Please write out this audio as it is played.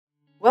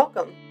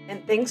Welcome,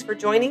 and thanks for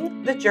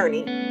joining The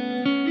Journey.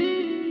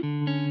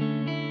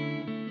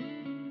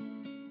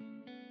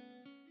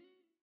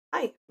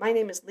 Hi, my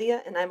name is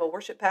Leah, and I'm a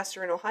worship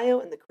pastor in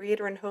Ohio and the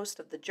creator and host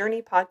of The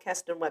Journey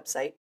podcast and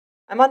website.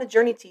 I'm on a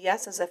journey to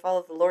yes as I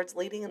follow the Lord's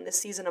leading in this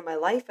season of my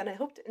life, and I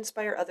hope to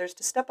inspire others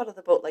to step out of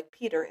the boat like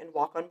Peter and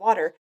walk on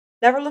water,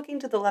 never looking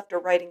to the left or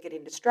right and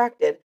getting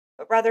distracted,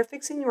 but rather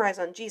fixing your eyes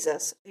on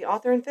Jesus, the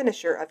author and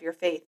finisher of your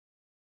faith.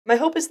 My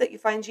hope is that you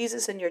find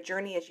Jesus in your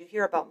journey as you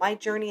hear about my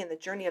journey and the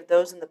journey of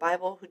those in the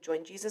Bible who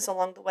joined Jesus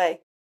along the way.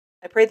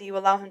 I pray that you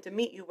allow him to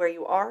meet you where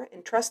you are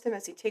and trust him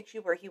as he takes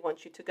you where he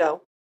wants you to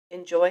go.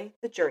 Enjoy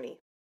the journey.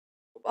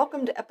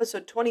 Welcome to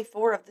episode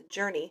 24 of The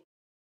Journey.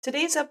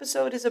 Today's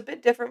episode is a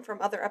bit different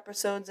from other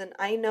episodes, and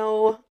I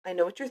know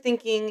what you're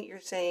thinking. You're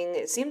saying,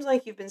 it seems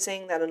like you've been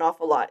saying that an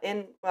awful lot.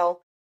 And,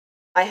 well,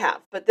 I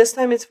have, but this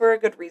time it's for a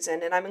good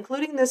reason. And I'm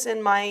including this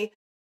in my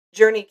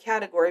journey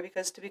category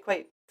because, to be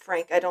quite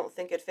frank, I don't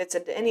think it fits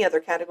into any other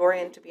category.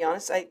 And to be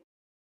honest, I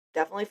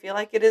definitely feel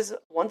like it is,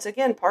 once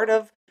again, part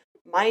of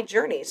my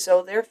journey.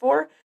 So,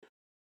 therefore,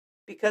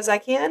 because I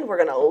can, we're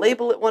going to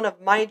label it one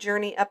of my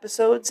journey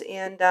episodes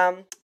and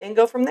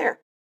go from there.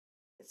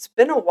 It's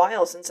been a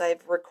while since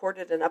I've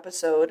recorded an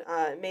episode.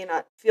 It may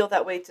not feel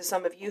that way to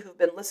some of you who've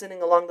been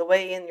listening along the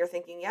way, and you're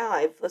thinking, yeah,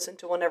 I've listened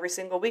to one every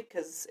single week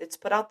because it's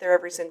put out there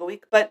every single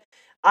week. But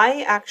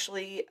I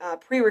actually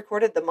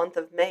pre-recorded the month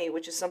of May,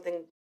 which is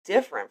something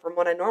different from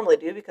what I normally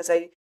do because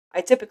I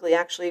typically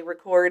actually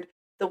record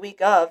the week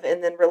of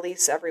and then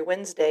release every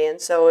Wednesday. And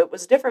so it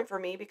was different for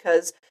me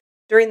because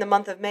during the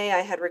month of May, I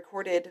had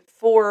recorded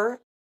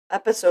 4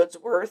 episodes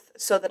worth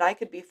so that I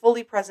could be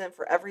fully present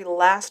for every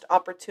last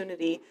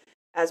opportunity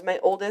as my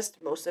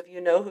oldest, most of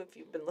you know, if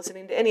you've been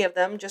listening to any of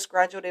them, just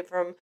graduated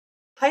from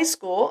high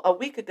school a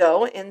week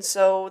ago. And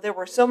so there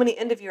were so many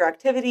end of year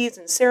activities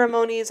and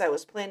ceremonies. I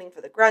was planning for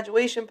the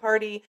graduation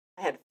party.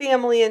 I had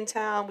family in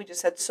town. We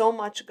just had so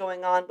much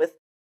going on with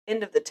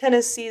end of the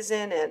tennis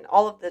season and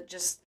all of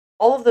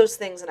those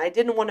things. And I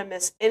didn't want to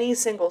miss any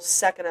single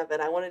second of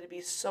it. I wanted to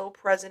be so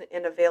present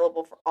and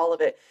available for all of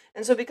it.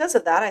 And so because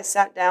of that, I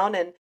sat down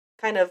and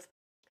kind of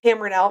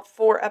hammered out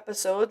 4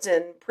 episodes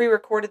and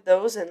pre-recorded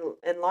those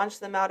and launched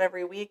them out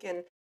every week.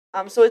 And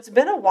so it's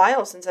been a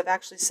while since I've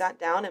actually sat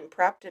down and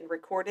prepped and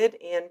recorded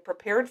and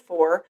prepared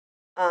for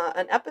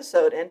an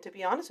episode. And to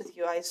be honest with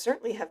you, I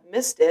certainly have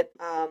missed it.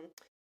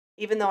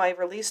 Even though I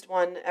released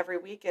one every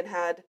week and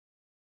had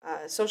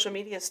social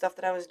media stuff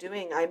that I was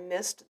doing, I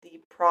missed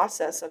the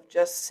process of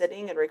just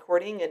sitting and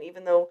recording. And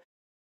even though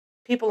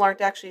people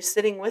aren't actually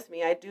sitting with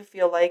me, I do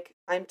feel like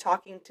I'm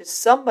talking to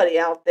somebody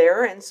out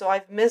there. And so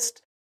I've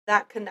missed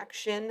that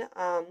connection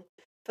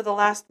for the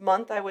last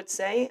month, I would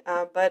say.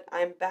 But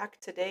I'm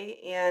back today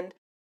and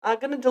I'm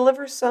going to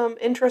deliver some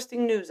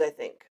interesting news, I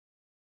think.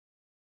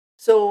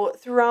 So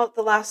throughout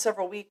the last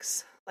several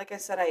weeks, like I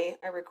said, I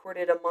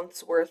recorded a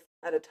month's worth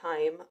at a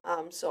time.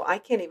 So I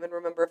can't even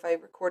remember if I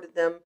recorded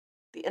them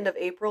the end of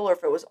April or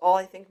if it was all,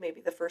 I think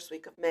maybe the first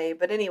week of May.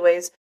 But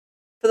anyways,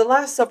 for the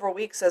last several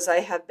weeks, as I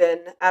have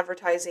been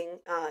advertising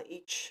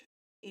each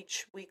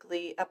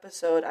weekly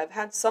episode, I've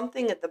had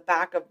something at the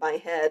back of my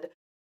head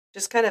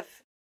just kind of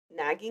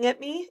nagging at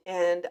me,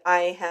 and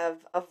I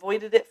have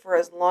avoided it for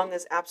as long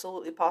as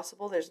absolutely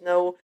possible. There's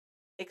no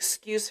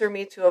excuse for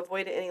me to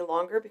avoid it any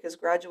longer because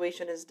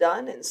graduation is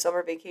done and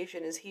summer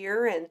vacation is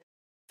here and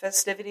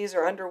festivities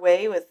are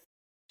underway with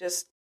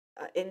just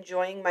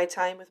enjoying my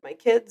time with my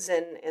kids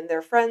and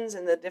their friends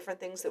and the different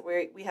things that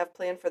we have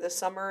planned for the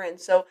summer. And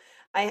so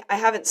I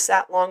haven't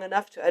sat long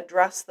enough to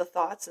address the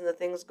thoughts and the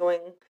things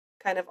going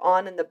kind of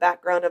on in the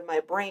background of my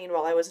brain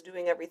while I was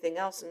doing everything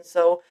else. And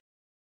so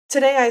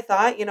today I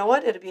thought, you know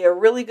what, it'd be a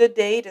really good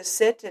day to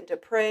sit and to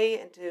pray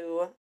and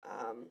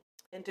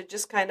to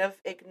just kind of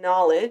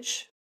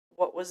acknowledge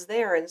what was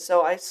there. And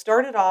so I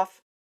started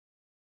off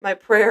my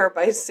prayer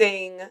by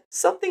saying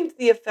something to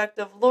the effect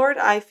of, Lord,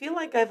 I feel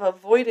like I've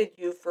avoided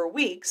you for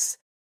weeks.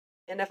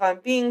 And if I'm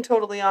being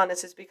totally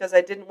honest, it's because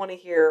I didn't want to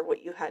hear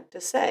what you had to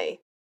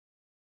say.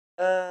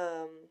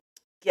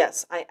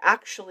 Yes, I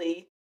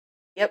actually,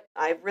 yep,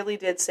 I really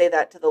did say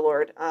that to the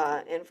Lord.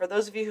 And for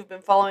those of you who've been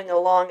following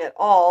along at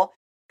all,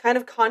 kind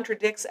of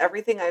contradicts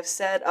everything I've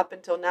said up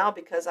until now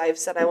because I've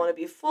said I want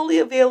to be fully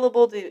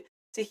available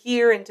to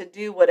hear and to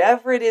do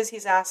whatever it is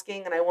he's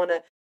asking, and I want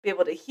to be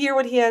able to hear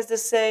what he has to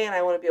say, and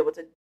I want to be able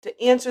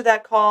to answer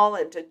that call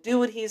and to do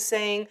what he's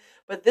saying.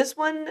 But this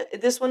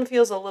one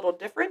feels a little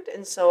different,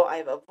 and so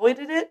I've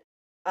avoided it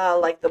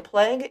like the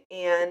plague,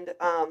 and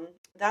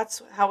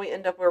that's how we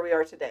end up where we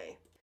are today.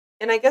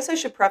 And I guess I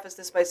should preface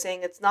this by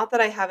saying it's not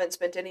that I haven't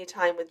spent any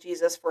time with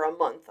Jesus for a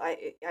month.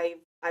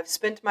 I've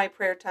spent my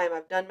prayer time.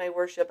 I've done my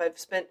worship. I've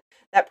spent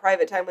that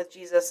private time with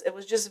Jesus. It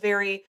was just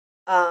very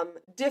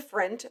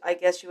different, I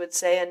guess you would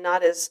say, and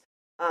not as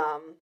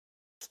um,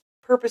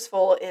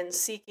 purposeful in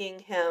seeking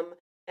Him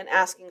and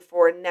asking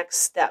for next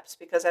steps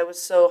because I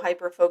was so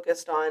hyper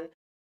focused on,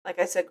 like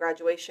I said,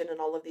 graduation and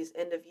all of these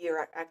end of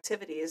year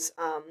activities.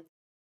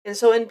 And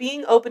so, in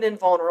being open and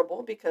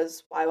vulnerable,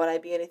 because why would I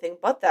be anything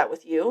but that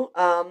with you?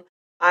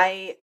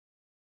 I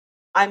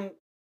I'm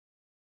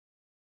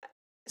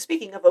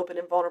speaking of open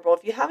and vulnerable,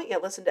 if you haven't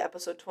yet listened to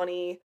episode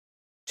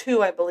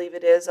 22, I believe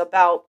it is,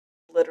 about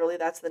literally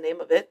that's the name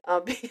of it,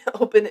 being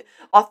open,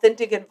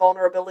 authentic, and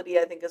vulnerability,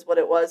 I think is what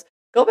it was.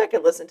 Go back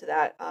and listen to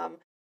that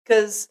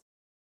because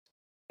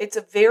it's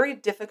a very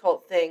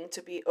difficult thing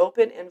to be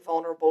open and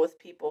vulnerable with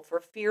people for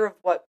fear of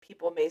what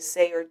people may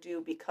say or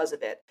do because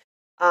of it.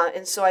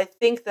 And so I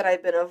think that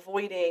I've been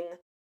avoiding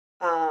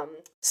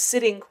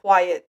sitting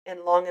quiet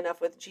and long enough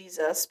with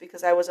Jesus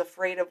because I was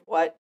afraid of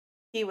what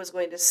he was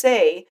going to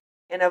say,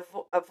 and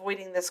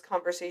avoiding this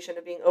conversation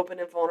of being open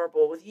and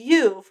vulnerable with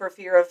you for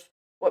fear of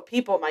what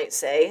people might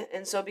say.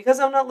 And so because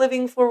I'm not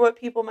living for what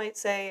people might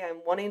say,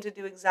 I'm wanting to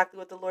do exactly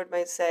what the Lord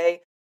might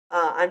say.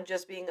 I'm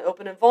just being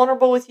open and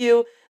vulnerable with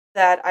you,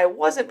 that I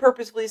wasn't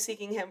purposefully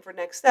seeking him for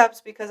next steps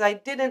because I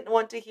didn't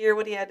want to hear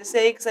what he had to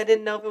say because I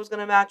didn't know if it was going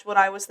to match what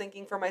I was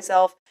thinking for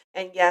myself.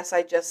 And yes,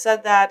 I just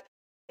said that.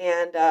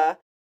 And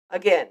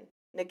again,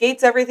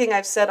 negates everything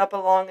I've set up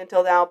along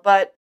until now.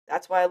 But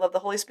that's why I love the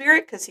Holy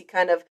Spirit, because he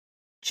kind of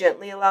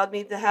gently allowed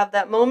me to have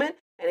that moment.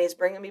 And he's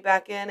bringing me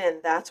back in. And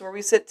that's where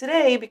we sit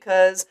today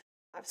because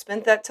I've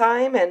spent that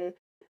time. And,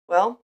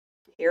 well,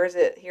 here it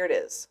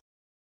is.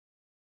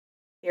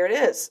 Here it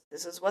is.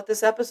 This is what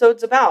this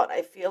episode's about.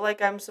 I feel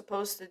like I'm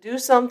supposed to do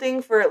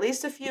something for at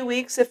least a few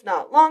weeks, if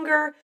not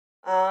longer.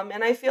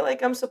 And I feel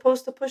like I'm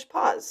supposed to push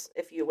pause,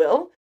 if you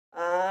will,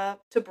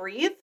 to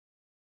breathe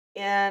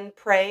and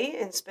pray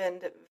and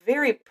spend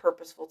very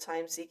purposeful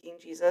time seeking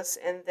Jesus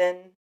and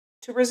then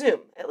to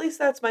resume. At least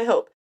that's my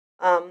hope.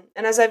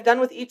 And as I've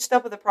done with each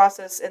step of the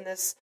process in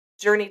this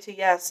journey to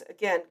yes,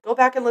 again, go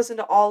back and listen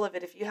to all of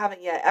it if you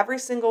haven't yet. Every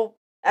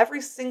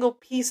single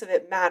piece of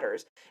it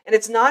matters. And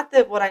it's not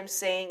that what I'm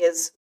saying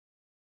is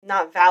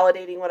not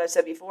validating what I've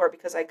said before,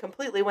 because I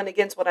completely went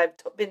against what I've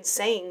been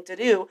saying to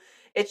do.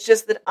 It's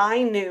just that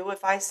I knew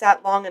if I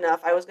sat long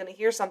enough, I was going to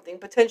hear something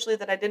potentially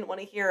that I didn't want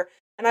to hear,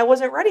 and I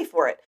wasn't ready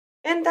for it.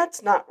 And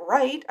that's not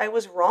right. I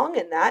was wrong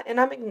in that, and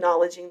I'm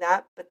acknowledging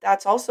that. But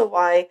that's also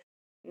why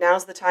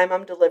now's the time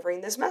I'm delivering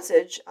this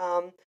message,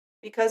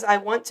 because I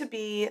want to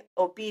be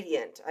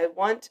obedient. I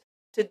want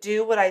to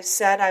do what I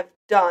said I've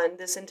done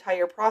this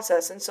entire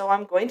process. And so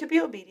I'm going to be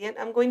obedient.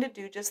 I'm going to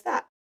do just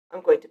that.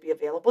 I'm going to be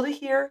available to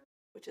hear,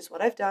 which is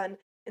what I've done.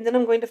 And then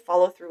I'm going to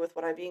follow through with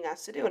what I'm being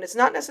asked to do. And it's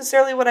not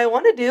necessarily what I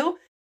want to do,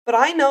 but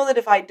I know that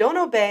if I don't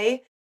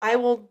obey, I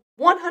will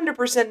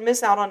 100%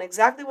 miss out on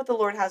exactly what the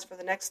Lord has for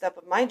the next step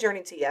of my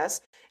journey to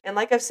yes. And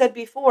like I've said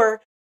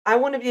before, I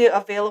want to be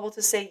available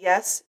to say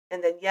yes,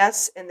 and then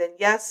yes, and then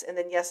yes, and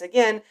then yes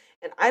again.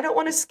 And I don't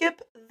want to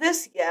skip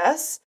this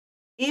yes,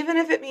 even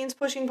if it means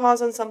pushing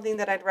pause on something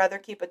that I'd rather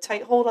keep a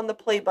tight hold on the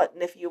play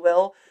button, if you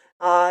will.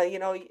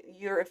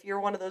 If you're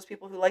one of those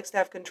people who likes to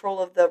have control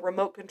of the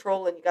remote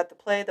control and you got the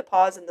play, the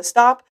pause, and the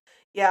stop,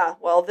 yeah,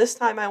 well, this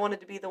time I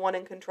wanted to be the one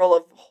in control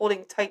of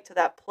holding tight to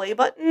that play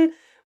button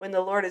when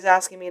the Lord is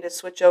asking me to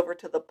switch over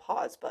to the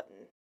pause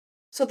button.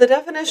 So the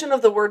definition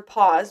of the word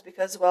pause,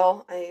 because,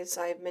 well, as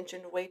I've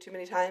mentioned way too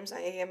many times, I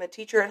am a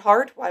teacher at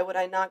heart. Why would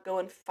I not go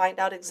and find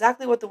out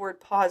exactly what the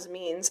word pause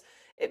means?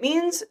 It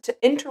means to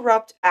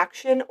interrupt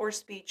action or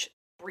speech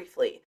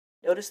briefly.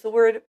 Notice the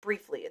word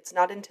briefly. It's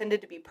not intended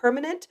to be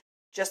permanent,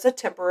 just a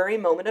temporary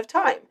moment of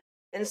time.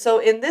 And so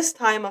in this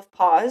time of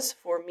pause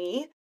for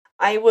me,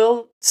 I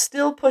will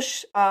still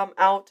push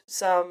out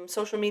some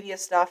social media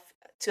stuff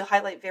to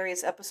highlight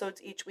various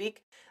episodes each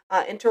week,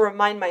 and to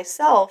remind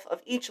myself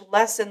of each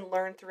lesson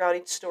learned throughout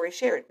each story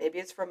shared. Maybe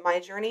it's from my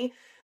journey,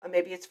 or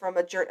maybe it's from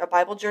a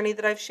Bible journey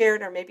that I've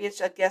shared, or maybe it's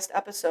a guest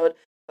episode.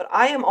 But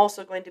I am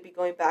also going to be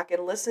going back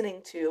and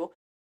listening to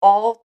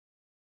all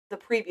the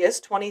previous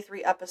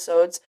 23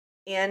 episodes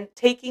and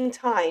taking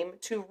time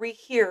to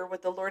rehear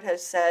what the Lord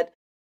has said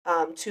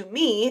to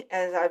me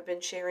as I've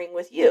been sharing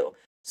with you.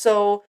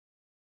 So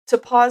to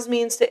pause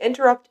means to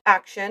interrupt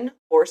action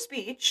or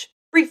speech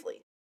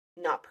briefly,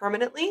 not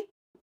permanently,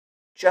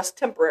 just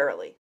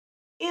temporarily.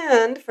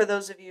 And for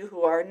those of you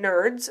who are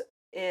nerds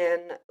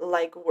in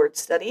like word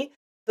study,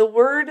 the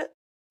word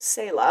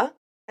Selah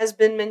has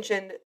been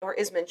mentioned, or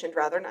is mentioned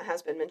rather, not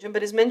has been mentioned,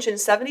 but is mentioned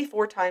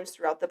 74 times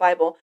throughout the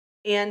Bible.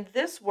 And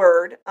this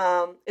word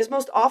is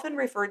most often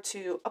referred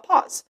to a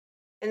pause.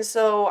 And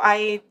so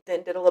I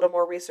then did a little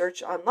more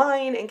research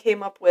online and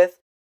came up with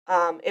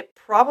it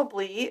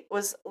probably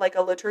was like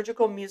a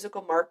liturgical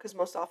musical mark, because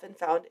most often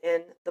found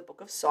in the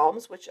book of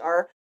Psalms, which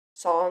are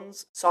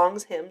songs,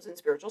 hymns, and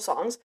spiritual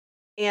songs.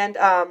 And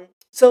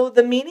so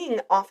the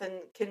meaning often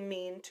can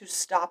mean to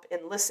stop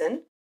and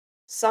listen.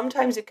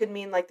 Sometimes it could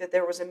mean like that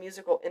there was a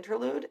musical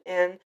interlude.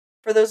 And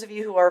for those of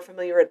you who are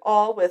familiar at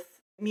all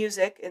with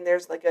music, and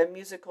there's like a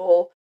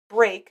musical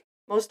break,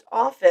 most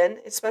often,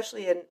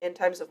 especially in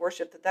times of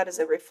worship, that is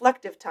a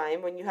reflective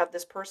time when you have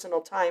this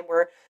personal time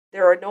where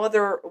there are no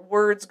other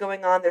words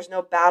going on. There's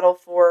no battle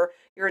for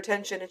your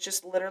attention. It's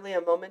just literally a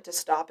moment to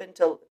stop and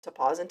to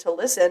pause and to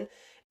listen.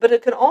 But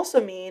it can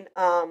also mean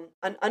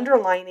an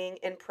underlining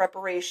in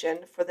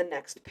preparation for the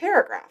next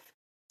paragraph.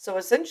 So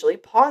essentially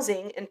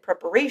pausing in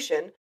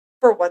preparation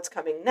for what's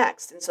coming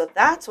next. And so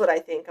that's what I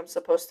think I'm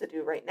supposed to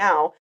do right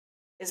now,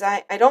 is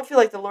I don't feel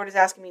like the Lord is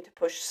asking me to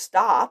push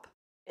stop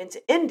and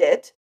to end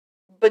it,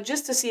 but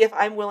just to see if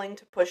I'm willing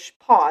to push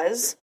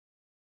pause,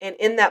 and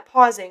in that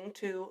pausing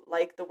to,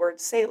 like the word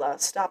Selah,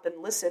 stop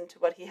and listen to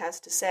what he has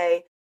to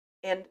say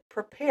and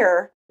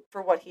prepare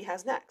for what he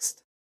has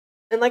next.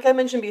 And like I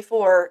mentioned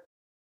before,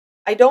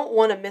 I don't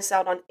want to miss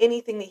out on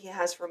anything that he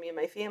has for me and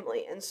my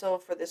family. And so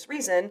for this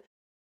reason,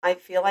 I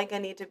feel like I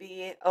need to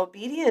be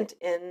obedient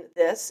in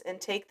this and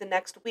take the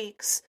next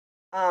weeks,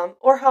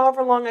 or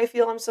however long I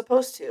feel I'm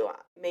supposed to.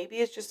 Maybe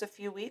it's just a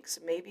few weeks.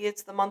 Maybe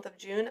it's the month of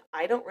June.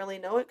 I don't really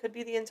know. It could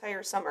be the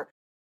entire summer.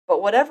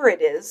 But whatever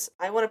it is,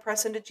 I want to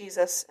press into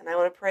Jesus, and I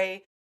want to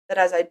pray that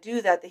as I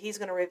do that, that he's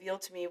going to reveal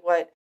to me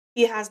what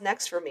he has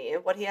next for me,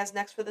 and what he has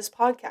next for this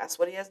podcast,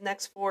 what he has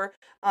next for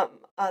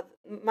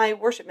my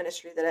worship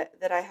ministry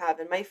that I have,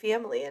 and my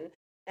family,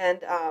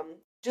 and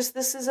just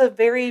this is a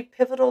very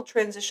pivotal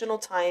transitional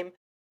time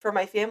for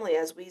my family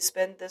as we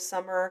spend this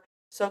summer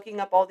soaking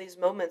up all these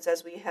moments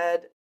as we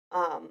head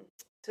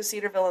to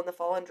Cedarville in the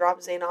fall and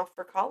drop Zane off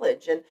for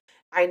college. And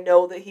I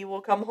know that he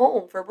will come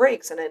home for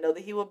breaks, and I know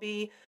that he will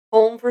be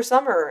home for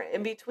summer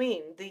in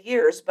between the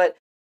years, but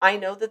I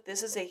know that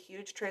this is a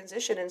huge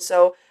transition. And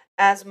so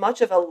as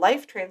much of a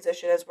life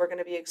transition as we're going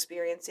to be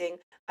experiencing,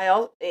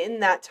 in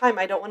that time,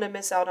 I don't want to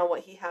miss out on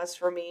what he has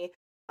for me,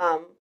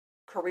 um,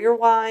 career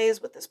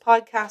wise, with this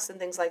podcast and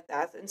things like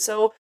that. And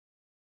so,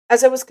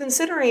 as I was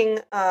considering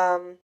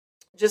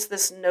just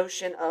this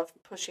notion of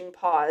pushing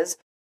pause,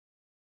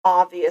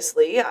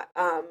 obviously,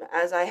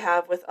 as I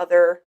have with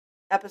other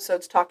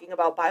episodes talking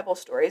about Bible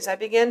stories, I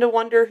began to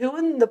wonder who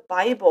in the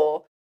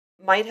Bible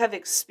might have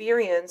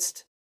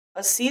experienced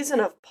a season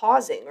of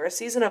pausing or a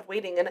season of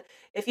waiting. And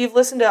if you've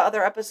listened to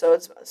other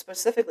episodes,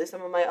 specifically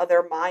some of my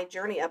other My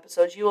Journey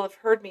episodes, you will have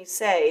heard me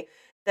say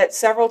that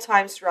several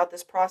times throughout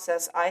this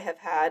process, I have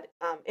had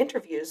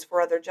interviews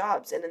for other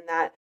jobs. And in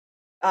that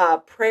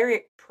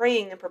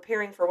praying and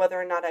preparing for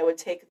whether or not I would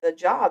take the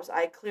jobs,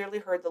 I clearly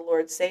heard the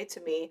Lord say to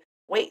me,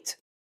 wait,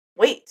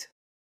 wait,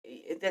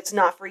 that's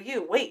not for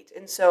you, wait.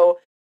 And so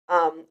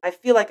I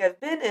feel like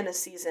I've been in a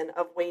season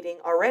of waiting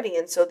already.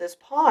 And so this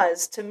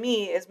pause to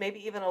me is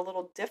maybe even a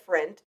little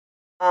different.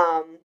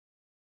 Um,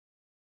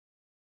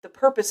 the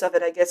purpose of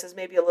it, I guess, is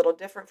maybe a little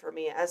different for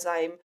me as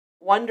I'm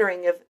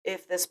wondering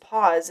if this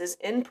pause is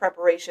in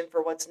preparation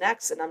for what's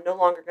next, and I'm no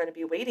longer going to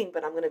be waiting,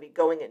 but I'm going to be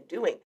going and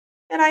doing.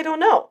 And I don't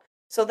know.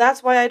 So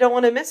that's why I don't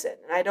want to miss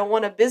it. And I don't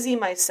want to busy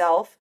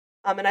myself.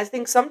 And I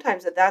think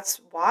sometimes that's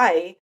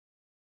why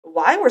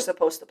we're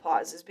supposed to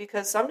pause, is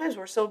because sometimes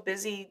we're so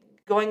busy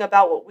going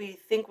about what we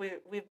think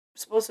we're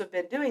supposed to have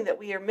been doing that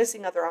we are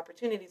missing other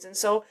opportunities. And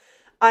so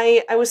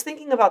I was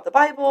thinking about the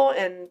Bible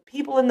and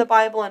people in the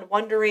Bible and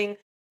wondering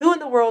who in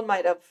the world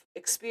might have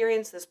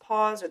experienced this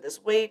pause or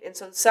this wait. And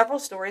so several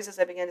stories as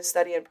I began to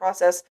study and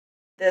process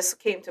this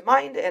came to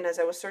mind. And as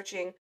I was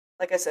searching,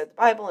 like I said, the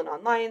Bible and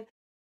online,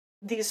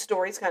 these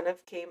stories kind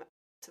of came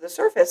to the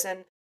surface.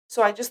 And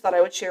so I just thought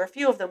I would share a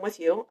few of them with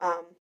you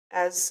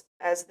as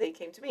they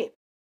came to me.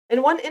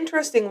 And one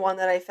interesting one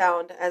that I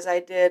found as I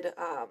did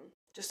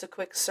just a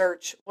quick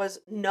search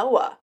was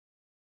Noah.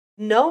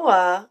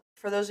 Noah,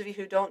 for those of you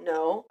who don't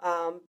know,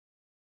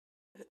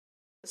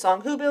 the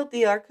song "Who Built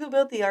the Ark? Who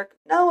Built the Ark?"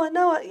 Noah,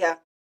 Noah. Yeah.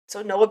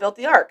 So Noah built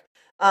the ark.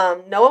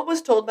 Noah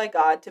was told by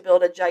God to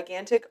build a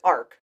gigantic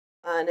ark.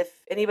 And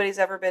if anybody's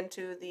ever been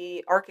to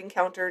the Ark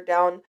Encounter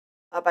down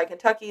by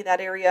Kentucky,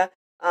 that area,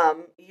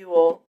 you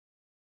will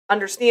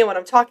understand what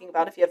I'm talking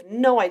about. If you have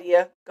no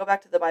idea, go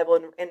back to the Bible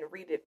and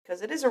read it,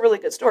 because it is a really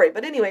good story.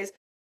 But anyways,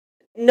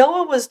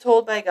 Noah was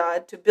told by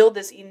God to build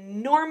this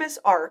enormous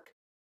ark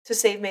to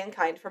save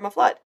mankind from a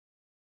flood.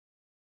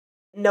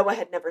 Noah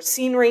had never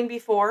seen rain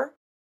before.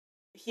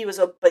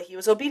 But he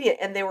was obedient,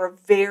 and there were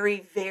very,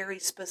 very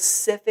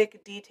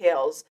specific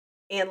details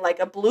and like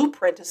a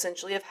blueprint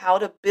essentially of how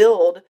to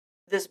build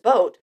this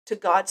boat to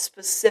God's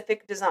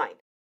specific design.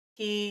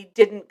 He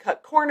didn't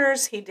cut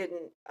corners. He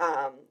didn't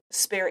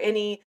spare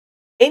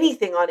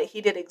anything on it.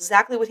 He did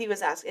exactly what he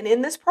was asked. And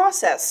in this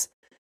process,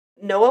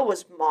 Noah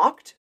was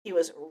mocked. He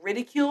was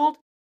ridiculed,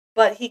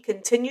 but he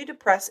continued to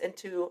press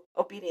into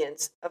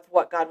obedience of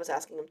what God was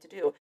asking him to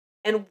do.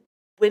 And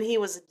when he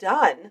was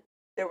done,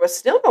 there was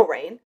still no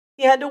rain.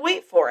 He had to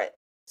wait for it.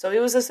 So he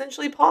was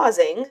essentially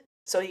pausing.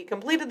 So he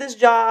completed this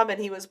job and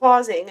he was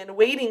pausing and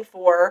waiting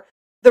for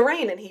the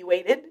rain. And he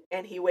waited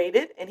and he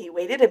waited and he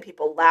waited, and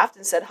people laughed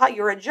and said, "Ha,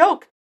 you're a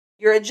joke.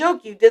 You're a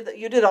joke. You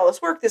did all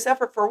this work, this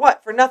effort for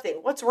what? For nothing.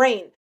 What's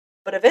rain?"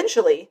 But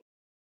eventually,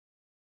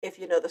 if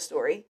you know the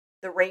story,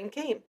 the rain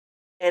came.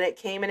 And it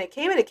came and it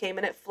came and it came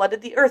and it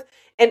flooded the earth.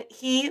 And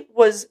he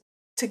was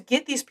to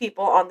get these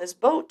people on this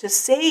boat to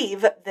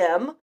save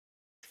them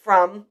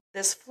from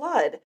this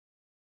flood.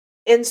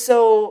 And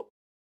so,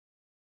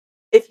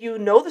 if you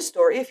know the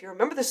story, if you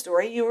remember the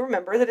story, you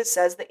remember that it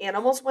says the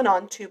animals went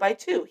on 2 by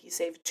 2. He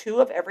saved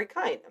 2 of every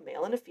kind, a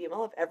male and a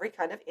female of every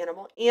kind of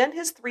animal, and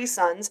his 3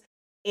 sons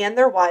and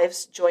their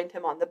wives joined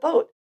him on the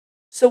boat.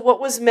 So what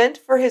was meant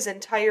for his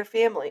entire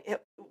family,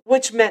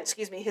 which meant,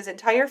 his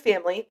entire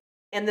family,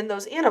 and then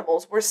those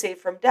animals were saved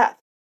from death.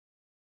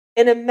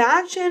 And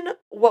imagine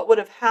what would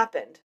have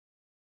happened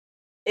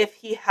if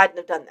he hadn't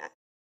have done that.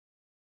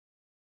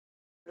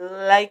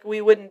 Like,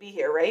 we wouldn't be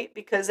here, right?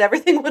 Because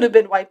everything would have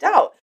been wiped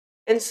out.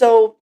 And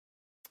so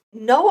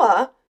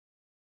Noah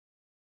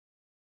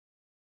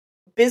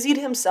busied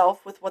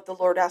himself with what the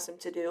Lord asked him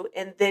to do,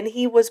 and then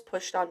he was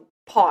pushed on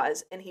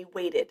pause and he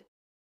waited.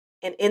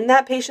 And in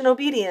that patient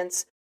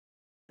obedience,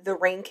 the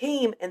rain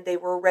came and they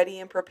were ready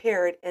and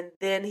prepared, and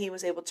then he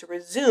was able to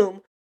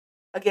resume.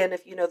 Again,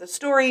 if you know the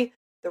story,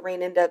 the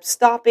rain ended up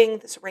stopping.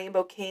 This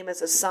rainbow came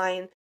as a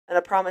sign and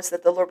a promise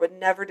that the Lord would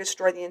never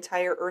destroy the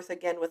entire earth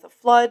again with a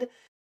flood.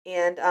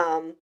 And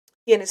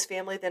he and his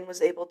family then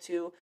was able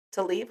to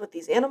leave with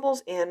these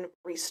animals and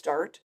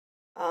restart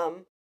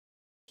um,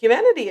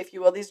 humanity, if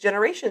you will, these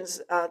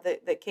generations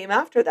that came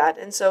after that.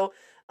 And so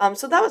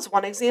that was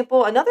one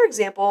example. Another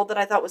example that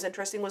I thought was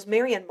interesting was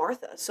Mary and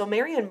Martha. So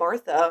Mary and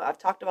Martha, I've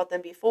talked about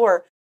them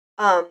before.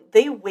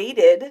 They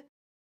waited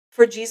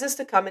for Jesus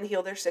to come and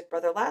heal their sick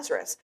brother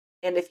Lazarus.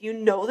 And if you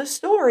know the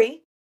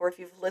story, or if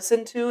you've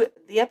listened to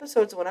the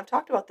episodes when I've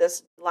talked about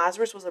this,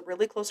 Lazarus was a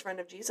really close friend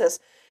of Jesus.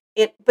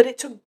 But it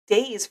took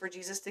days for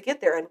Jesus to get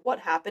there. And what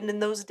happened in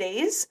those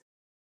days?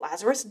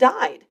 Lazarus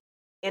died.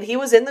 And he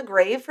was in the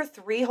grave for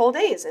 3 whole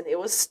days. And it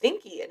was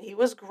stinky and he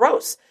was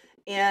gross.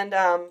 And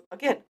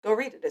again, go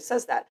read it. It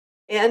says that.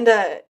 And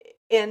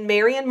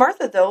Mary and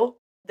Martha, though,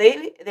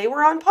 they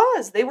were on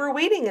pause. They were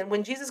waiting. And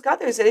when Jesus got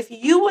there, he said, if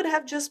you would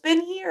have just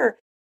been here,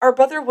 our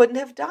brother wouldn't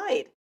have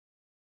died.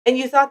 And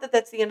you thought that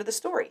that's the end of the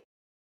story.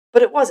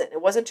 But it wasn't.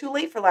 It wasn't too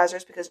late for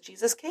Lazarus because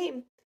Jesus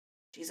came.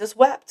 Jesus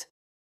wept.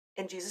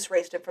 And Jesus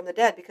raised him from the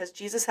dead because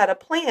Jesus had a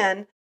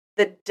plan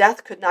that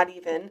death could not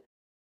even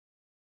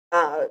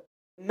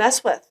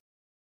mess with.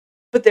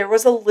 But there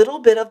was a little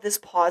bit of this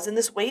pause and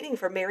this waiting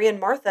for Mary and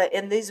Martha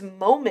in these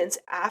moments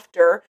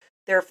after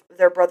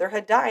their brother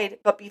had died,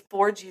 but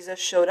before Jesus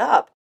showed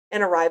up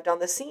and arrived on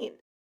the scene.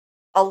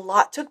 A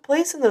lot took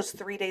place in those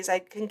 3 days, I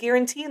can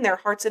guarantee, in their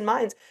hearts and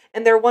minds.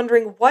 And they're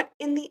wondering what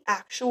in the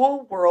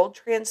actual world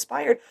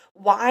transpired.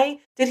 Why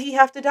did he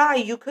have to die?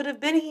 You could have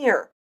been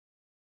here.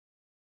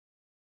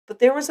 But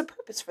there was a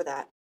purpose for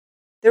that.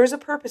 There was a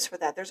purpose for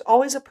that. There's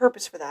always a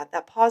purpose for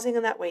that pausing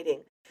and that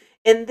waiting.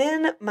 And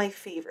then my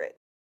favorite,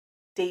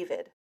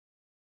 David.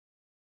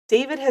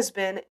 David has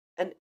been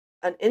an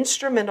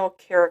instrumental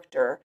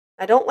character.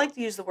 I don't like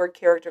to use the word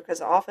character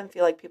because I often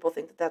feel like people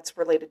think that that's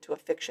related to a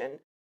fiction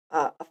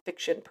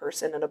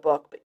person in a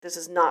book, but this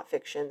is not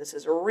fiction. This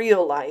is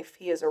real life.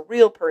 He is a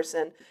real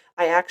person.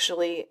 I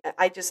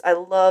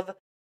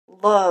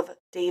love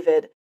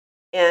David,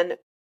 and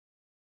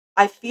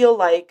I feel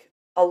like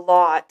a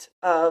lot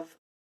of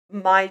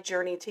my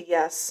journey to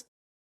yes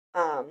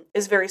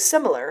is very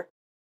similar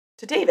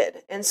to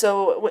David. And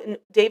so when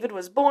David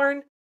was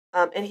born,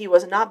 and he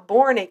was not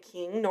born a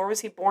king, nor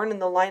was he born in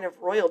the line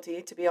of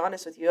royalty, to be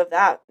honest with you, of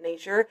that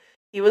nature.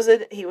 He was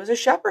a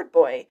shepherd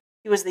boy.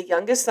 He was the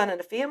youngest son in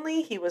a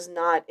family. He was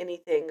not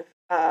anything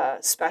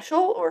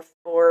special or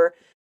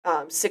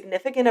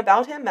significant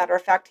about him. Matter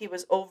of fact, he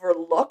was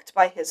overlooked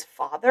by his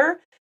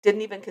father.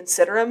 Didn't even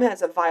consider him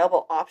as a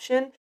viable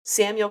option.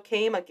 Samuel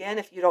came again.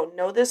 If you don't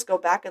know this, go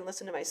back and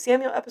listen to my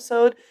Samuel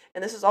episode.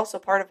 And this is also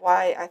part of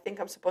why I think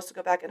I'm supposed to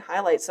go back and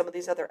highlight some of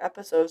these other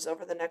episodes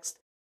over the next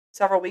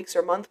several weeks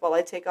or month while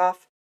I take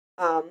off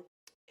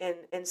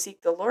and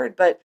seek the Lord.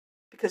 But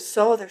because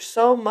there's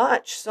so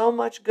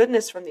much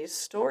goodness from these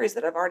stories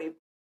that I've already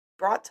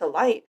brought to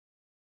light.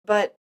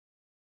 But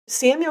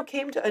Samuel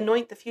came to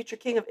anoint the future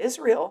king of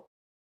Israel,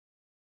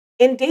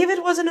 and David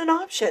wasn't an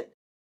option.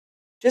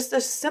 Just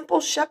a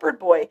simple shepherd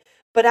boy.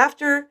 But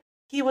after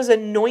he was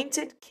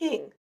anointed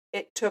king,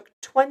 it took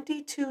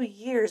 22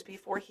 years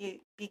before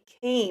he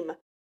became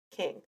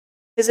king.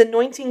 His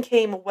anointing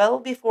came well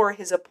before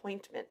his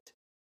appointment.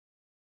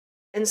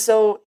 And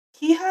so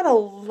he had a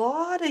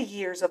lot of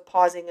years of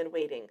pausing and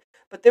waiting.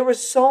 But there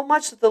was so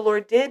much that the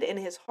Lord did in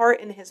his heart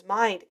and his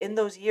mind in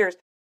those years.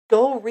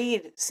 Go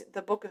read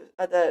the book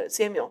of the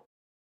Samuel.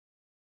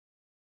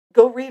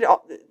 Go read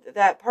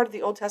that part of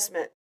the Old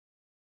Testament.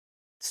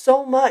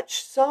 So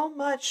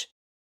much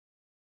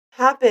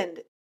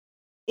happened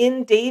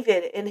in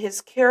David, in his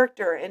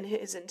character, in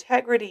his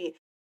integrity,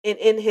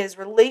 in his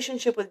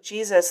relationship with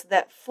Jesus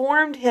that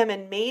formed him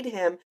and made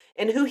him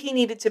and who he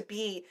needed to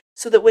be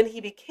so that when he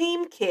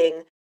became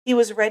king, he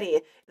was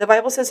ready. The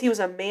Bible says he was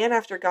a man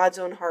after God's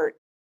own heart.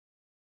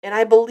 And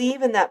I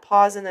believe in that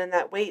pause and in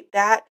that wait,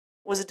 that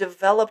was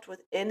developed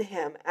within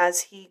him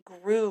as he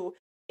grew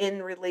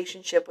in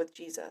relationship with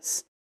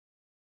Jesus.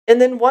 And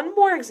then one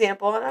more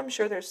example, and I'm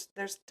sure there's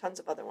tons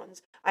of other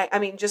ones. I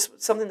mean,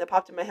 just something that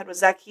popped in my head was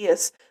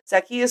Zacchaeus.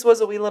 Zacchaeus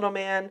was a wee little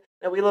man.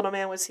 A wee little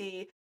man was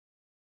he.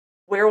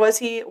 Where was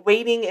he?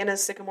 Waiting in a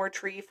sycamore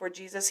tree for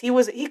Jesus.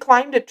 He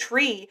climbed a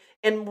tree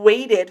and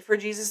waited for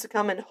Jesus to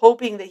come and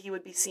hoping that he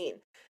would be seen.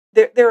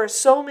 There are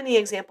so many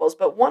examples,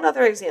 but one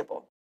other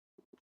example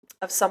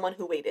of someone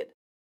who waited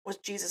was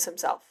Jesus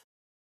himself.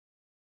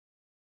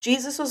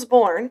 Jesus was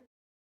born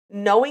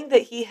knowing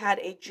that he had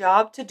a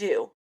job to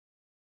do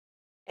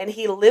And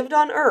he lived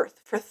on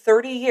earth for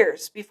 30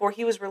 years before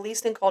he was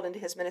released and called into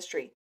his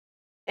ministry.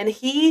 And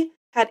he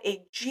had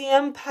a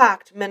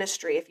jam-packed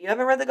ministry. If you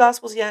haven't read the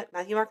Gospels yet,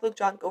 Matthew, Mark, Luke,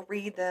 John, go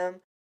read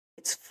them.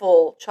 It's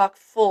full, chock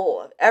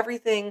full of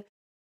everything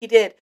he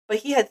did. But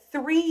he had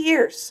 3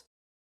 years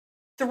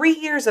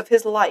of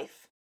his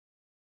life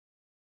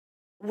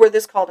were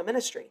this called a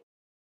ministry.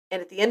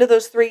 And at the end of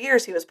those 3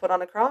 years, he was put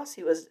on a cross.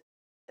 He was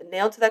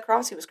nailed to that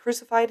cross. He was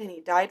crucified, and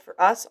he died for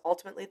us.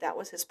 Ultimately, that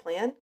was his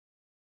plan,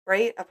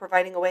 right? Of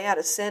providing a way out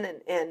of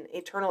sin and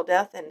eternal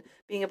death and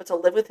being able to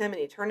live with him in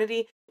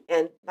eternity.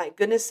 And my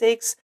goodness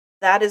sakes,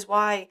 that is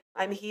why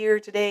I'm here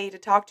today to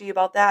talk to you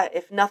about that.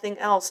 If nothing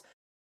else,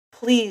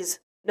 please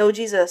know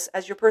Jesus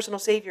as your personal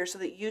Savior so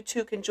that you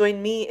too can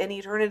join me in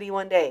eternity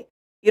one day.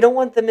 You don't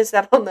want to miss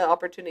out on the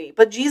opportunity.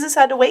 But Jesus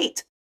had to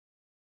wait.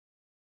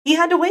 He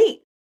had to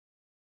wait.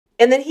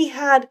 And then he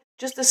had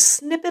just a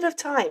snippet of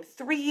time,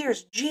 3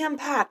 years,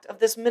 jam-packed of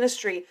this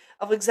ministry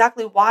of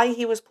exactly why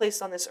he was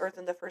placed on this earth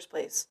in the first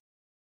place.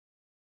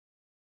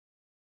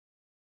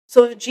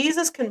 So if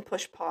Jesus can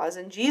push pause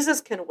and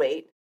Jesus can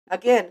wait,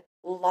 again,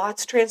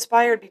 lots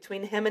transpired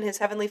between him and his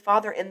heavenly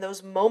Father in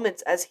those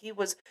moments as he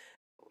was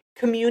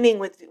communing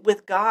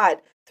with God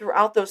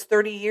throughout those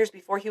 30 years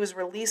before he was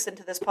released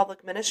into this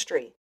public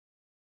ministry.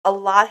 A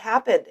lot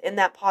happened in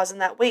that pause and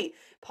that wait.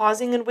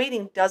 Pausing and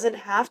waiting doesn't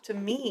have to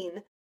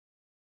mean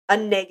a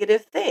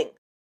negative thing.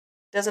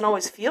 It doesn't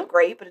always feel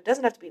great, but it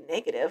doesn't have to be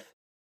negative.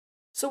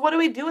 So what do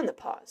we do in the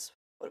pause?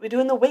 What do we do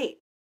in the wait?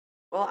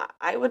 Well,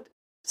 I would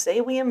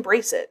say we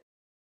embrace it.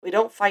 We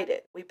don't fight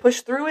it. We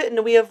push through it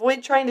and we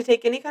avoid trying to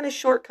take any kind of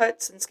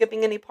shortcuts and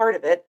skipping any part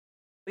of it.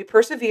 We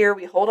persevere,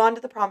 we hold on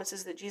to the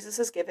promises that Jesus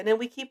has given, and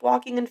we keep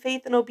walking in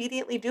faith and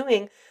obediently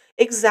doing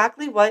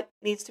exactly what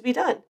needs to be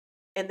done.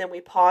 And then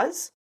we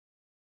pause,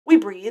 we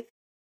breathe,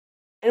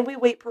 and we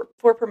wait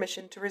for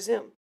permission to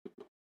resume.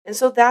 And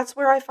so that's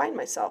where I find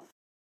myself.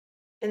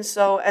 And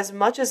so as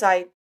much as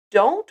I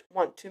don't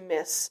want to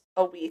miss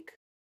a week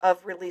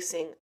of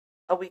releasing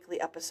a weekly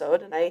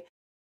episode, and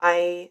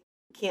I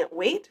can't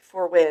wait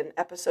for when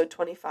episode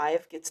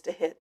 25 gets to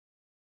hit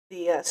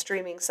the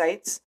streaming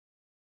sites.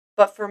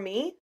 But for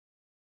me,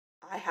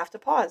 I have to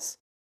pause.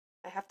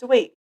 I have to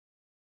wait.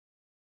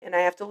 And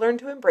I have to learn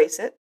to embrace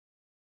it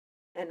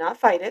and not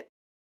fight it.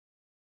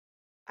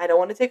 I don't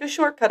want to take a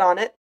shortcut on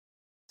it.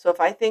 So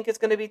if I think it's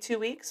going to be 2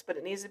 weeks, but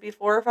it needs to be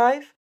 4 or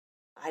 5,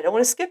 I don't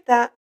want to skip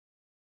that.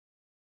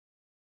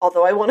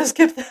 Although I want to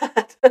skip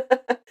that.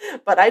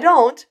 But I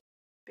don't,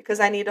 because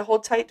I need to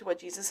hold tight to what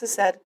Jesus has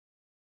said,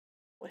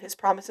 what his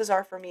promises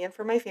are for me and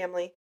for my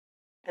family.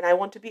 And I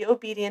want to be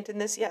obedient in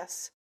this,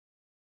 yes.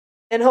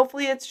 And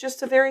hopefully it's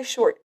just a very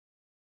short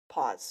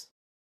pause.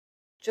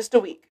 Just a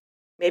week,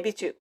 maybe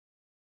 2.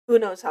 Who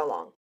knows how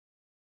long.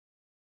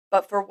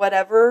 But for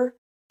whatever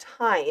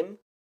time,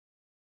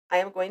 I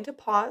am going to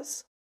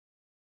pause.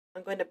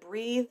 I'm going to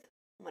breathe.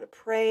 I'm going to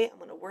pray. I'm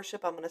going to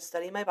worship. I'm going to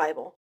study my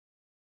Bible.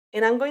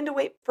 And I'm going to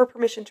wait for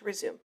permission to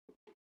resume,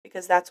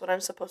 because that's what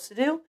I'm supposed to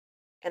do.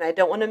 And I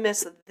don't want to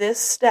miss this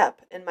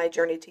step in my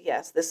journey to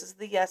yes. This is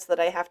the yes that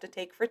I have to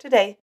take for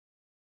today.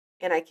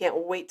 And I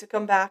can't wait to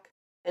come back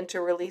and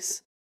to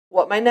release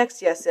what my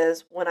next yes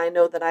is when I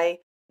know that I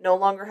no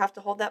longer have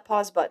to hold that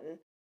pause button,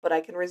 but I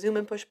can resume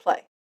and push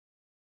play.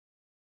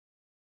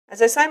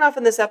 As I sign off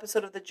in this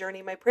episode of The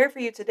Journey, my prayer for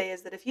you today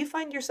is that if you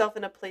find yourself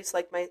in a place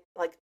like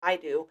I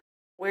do,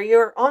 where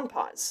you're on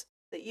pause,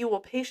 that you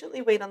will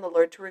patiently wait on the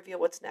Lord to reveal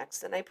what's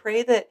next. And I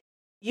pray that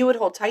you would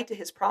hold tight to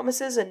his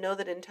promises and know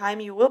that in time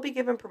you will be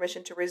given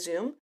permission to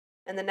resume,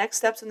 and the next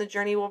steps in the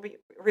journey will be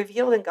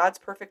revealed in God's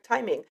perfect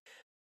timing.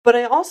 But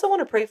I also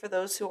want to pray for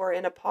those who are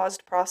in a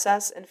paused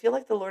process and feel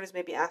like the Lord is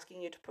maybe asking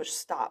you to push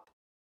stop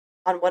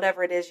on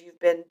whatever it is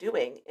you've been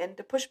doing and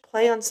to push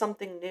play on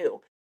something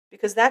new,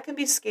 because that can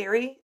be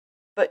scary,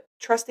 but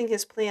trusting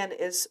his plan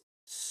is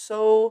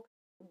so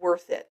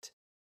worth it.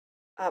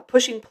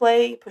 Pushing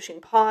play, pushing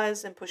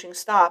pause, and pushing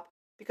stop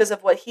because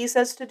of what he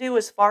says to do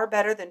is far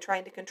better than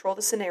trying to control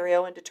the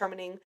scenario and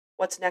determining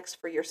what's next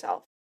for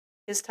yourself.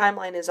 His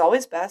timeline is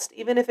always best,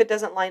 even if it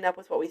doesn't line up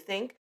with what we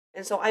think.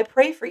 And so I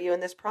pray for you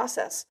in this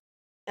process.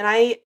 And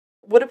I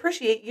would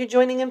appreciate you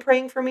joining and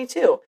praying for me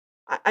too.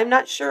 I'm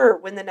not sure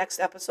when the next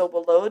episode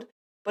will load,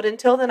 but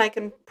until then I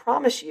can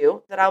promise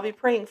you that I'll be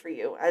praying for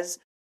you as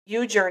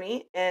you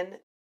journey. And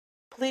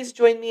please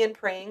join me in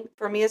praying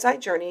for me as I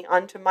journey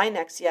onto my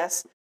next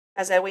yes,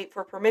 as I wait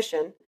for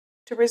permission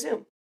to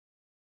resume.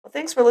 Well,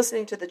 thanks for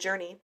listening to The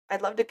Journey.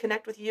 I'd love to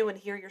connect with you and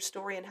hear your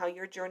story and how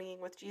you're journeying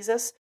with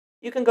Jesus.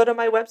 You can go to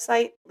my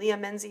website,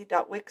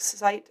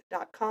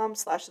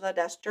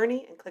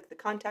 leahmenzie.wixsite.com/the-journey and click the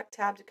contact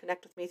tab to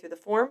connect with me through the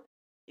form.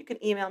 You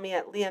can email me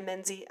at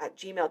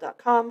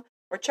leahmenzie@gmail.com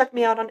or check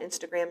me out on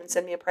Instagram and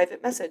send me a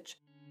private message.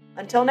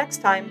 Until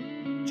next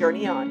time,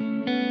 journey on.